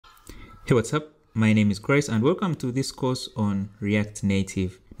Hey, what's up? My name is Grace and welcome to this course on React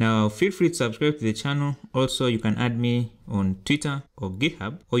Native. Now, feel free to subscribe to the channel. Also, you can add me on Twitter or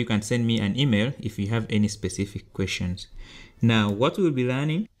GitHub, or you can send me an email if you have any specific questions. Now, what we'll be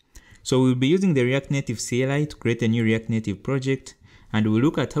learning. So we'll be using the React Native CLI to create a new React Native project, and we'll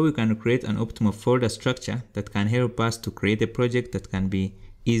look at how we can create an optimal folder structure that can help us to create a project that can be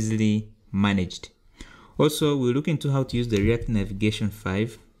easily managed. Also, we'll look into how to use the React Navigation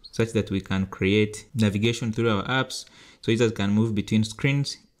 5 such that we can create navigation through our apps so users can move between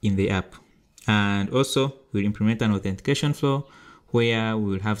screens in the app. And also, we'll implement an authentication flow where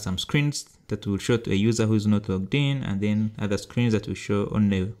we will have some screens that will show to a user who is not logged in, and then other screens that will show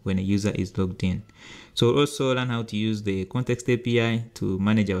only when a user is logged in. So we'll also learn how to use the context API to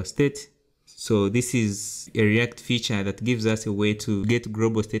manage our state. So this is a React feature that gives us a way to get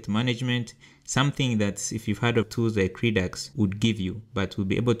global state management, something that if you've heard of tools like Redux would give you, but we'll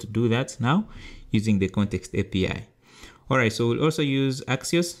be able to do that now using the context API. All right, so we'll also use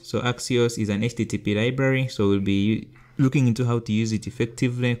Axios. So Axios is an HTTP library. So we'll be looking into how to use it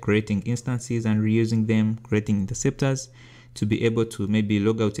effectively, creating instances and reusing them, creating interceptors to be able to maybe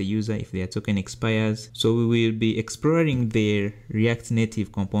log out a user if their token expires. So we will be exploring the React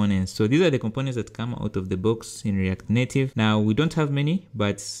Native components. So these are the components that come out of the box in React Native. Now we don't have many,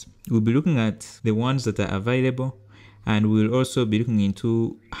 but we'll be looking at the ones that are available, and we'll also be looking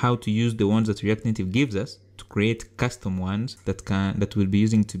into how to use the ones that React Native gives us to create custom ones that we'll be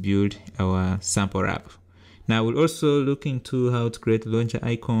using to build our sample app. Now we'll also look into how to create launcher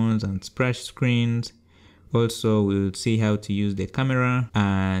icons and splash screens. Also, we'll see how to use the camera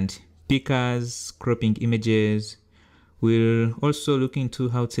and pickers, cropping images. We'll also look into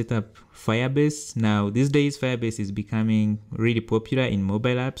how to set up Firebase. Now, these days, Firebase is becoming really popular in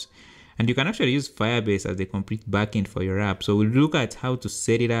mobile apps, and you can actually use Firebase as a complete backend for your app. So we'll look at how to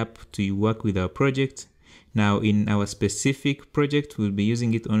set it up to work with our project. Now, in our specific project, we'll be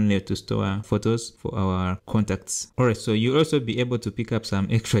using it only to store photos for our contacts. All right, so you'll also be able to pick up some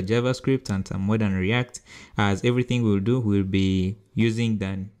extra JavaScript and some modern React, as everything we'll do will be using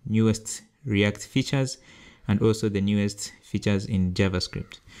the newest React features and also the newest features in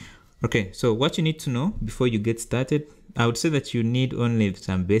JavaScript. Okay, so what you need to know before you get started, I would say that you need only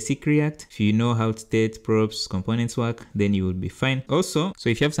some basic React. If you know how state, props, components work, then you will be fine. Also, so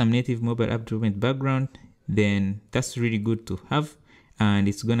if you have some native mobile app development background, then that's really good to have, and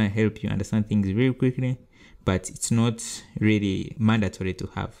it's gonna help you understand things really quickly, but it's not really mandatory to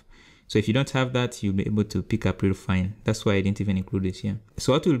have. So if you don't have that, you'll be able to pick up real fine. That's why I didn't even include it here.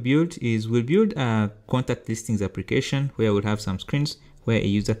 So what we'll build is we'll build a contact listings application where we'll have some screens where a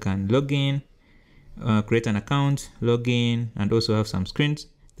user can log in, create an account, log in, and also have some screens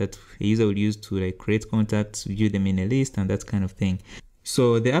that a user will use to like create contacts, view them in a list, and that kind of thing.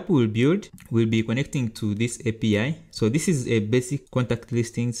 So the app we'll build will be connecting to this API. So this is a basic contact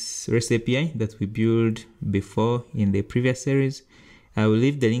listings REST API that we built before in the previous series. I will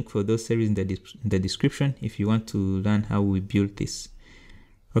leave the link for those series in the description if you want to learn how we built this.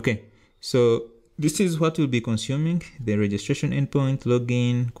 Okay, so this is what we'll be consuming: the registration endpoint,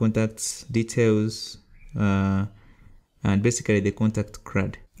 login, contacts, details, and basically the contact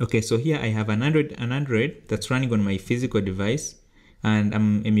CRUD. Okay, so here I have an Android that's running on my physical device, and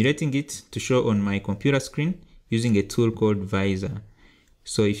I'm emulating it to show on my computer screen using a tool called Visor.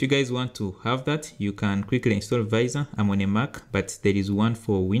 So if you guys want to have that, you can quickly install Visor. I'm on a Mac, but there is one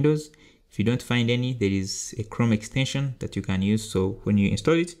for Windows. If you don't find any, there is a Chrome extension that you can use. So when you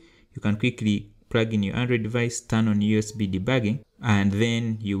install it, you can quickly plug in your Android device, turn on USB debugging, and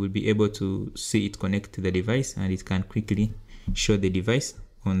then you will be able to see it connect to the device, and it can quickly show the device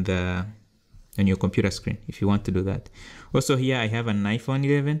on your computer screen if you want to do that. Also here I have an iPhone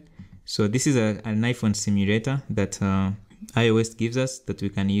 11. So this is an iPhone simulator that iOS gives us that we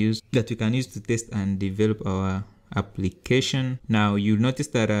can use to test and develop our application. Now you'll notice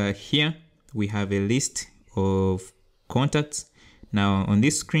that here we have a list of contacts. Now on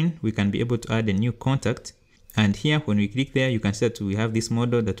this screen we can be able to add a new contact, and here when we click there you can see that we have this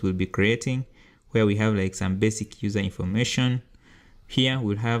model that we'll be creating where we have like some basic user information. Here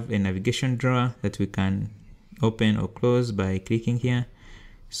we'll have a navigation drawer that we can open or close by clicking here.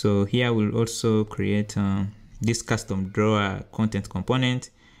 So here we'll also create this custom drawer content component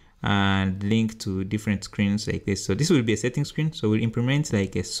and link to different screens like this. So this will be a setting screen. So we'll implement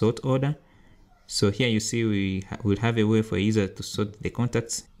like a sort order. So here you see we will have a way for a user to sort the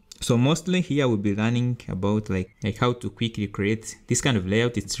contacts. So mostly here we'll be learning about like how to quickly create this kind of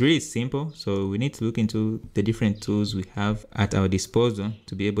layout. It's really simple. So we need to look into the different tools we have at our disposal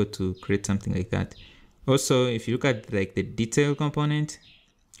to be able to create something like that. Also, if you look at like the detail component,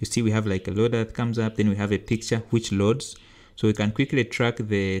 you see we have like a loader that comes up, then we have a picture which loads. So we can quickly track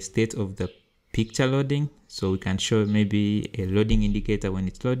the state of the picture loading. So we can show maybe a loading indicator when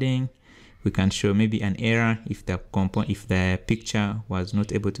it's loading. We can show maybe an error if the picture was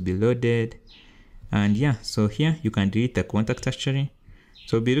not able to be loaded. And yeah, so here you can delete the context actually.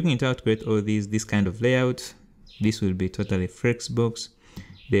 So we'll be looking into how to create all this kind of layout. This will be totally Flexbox.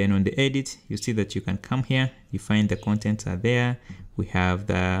 Then on the edit, you see that you can come here, you find the contents are there. We have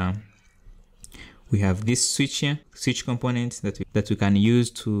this switch here, switch component that we can use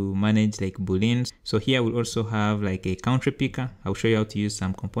to manage like booleans. So here we'll also have like a country picker. I'll show you how to use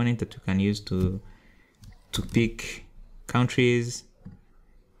some component that we can use to pick countries.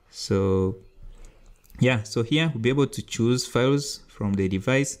 So yeah, so here we'll be able to choose files from the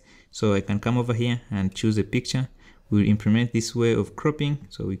device. So I can come over here and choose a picture. We'll implement this way of cropping.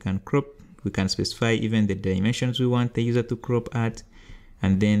 So we can crop, we can specify even the dimensions we want the user to crop at.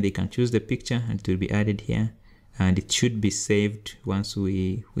 And then they can choose the picture and it will be added here, and it should be saved once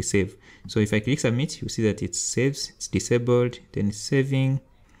we save. So if I click submit, you see that it saves, it's disabled, then it's saving,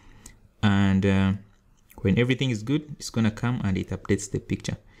 and when everything is good, it's gonna come and it updates the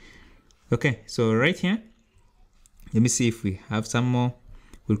picture. Okay, so right here, let me see if we have some more.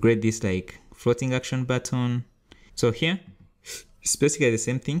 We'll create this like floating action button. So here it's basically the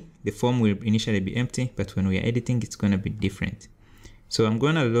same thing. The form will initially be empty, but when we are editing, it's gonna be different. So I'm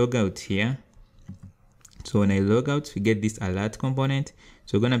going to log out here. So when I log out, we get this alert component.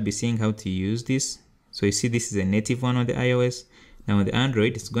 So we're going to be seeing how to use this. So you see this is a native one on the iOS. Now on the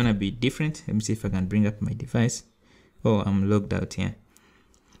Android, it's going to be different. Let me see if I can bring up my device. Oh, I'm logged out here.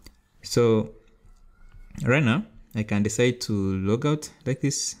 So right now, I can decide to log out like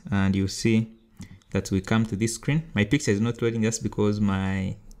this. And you see that we come to this screen. My picture is not loading just because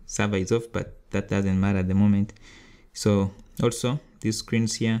my server is off, but that doesn't matter at the moment. So also, these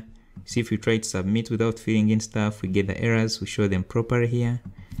screens here, see if we try to submit without filling in stuff, we get the errors, we show them properly here.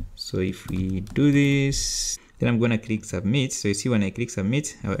 So if we do this, then I'm gonna click submit. So you see when I click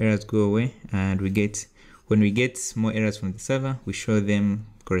submit, our errors go away, and when we get more errors from the server, we show them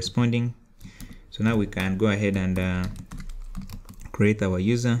corresponding. So now we can go ahead and create our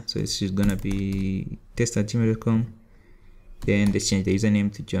user. So this is gonna be test@gmail.com. Then let's change the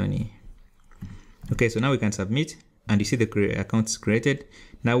username to Johnny. Okay, so now we can submit. And you see the account is created.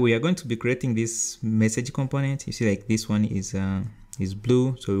 Now we are going to be creating this message component. You see like this one is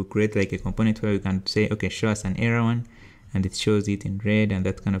blue. So we'll create like a component where we can say, okay, show us an error one, and it shows it in red and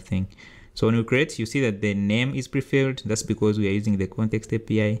that kind of thing. So when we create, you see that the name is pre-filled. That's because we are using the context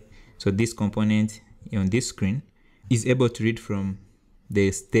API. So this component on this screen is able to read from the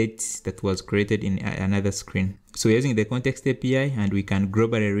state that was created in another screen. So we're using the context API, and we can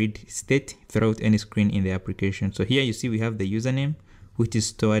globally read state throughout any screen in the application. So here you see we have the username, which is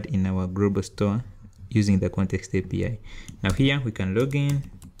stored in our global store using the context API. Now here we can log in.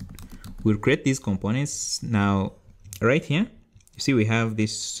 We'll create these components. Now right here, you see we have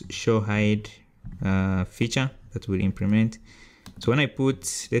this show hide feature that we'll implement. So when I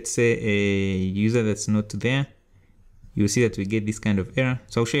put, let's say, a user that's not there, you'll see that we get this kind of error.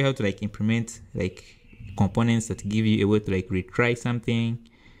 So I'll show you how to like implement like components that give you a way to like retry something.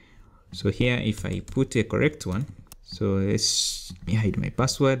 So here, if I put a correct one, so let's hide my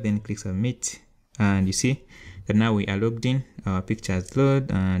password, then click submit, and you see that now we are logged in, our picture is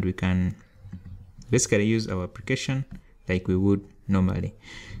loaded, and we can basically use our application like we would normally.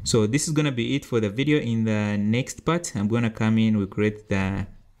 So this is gonna be it for the video. In the next part, I'm gonna come in, we create the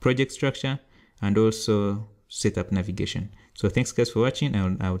project structure and also set up navigation. So thanks guys for watching.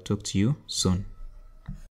 I'll talk to you soon.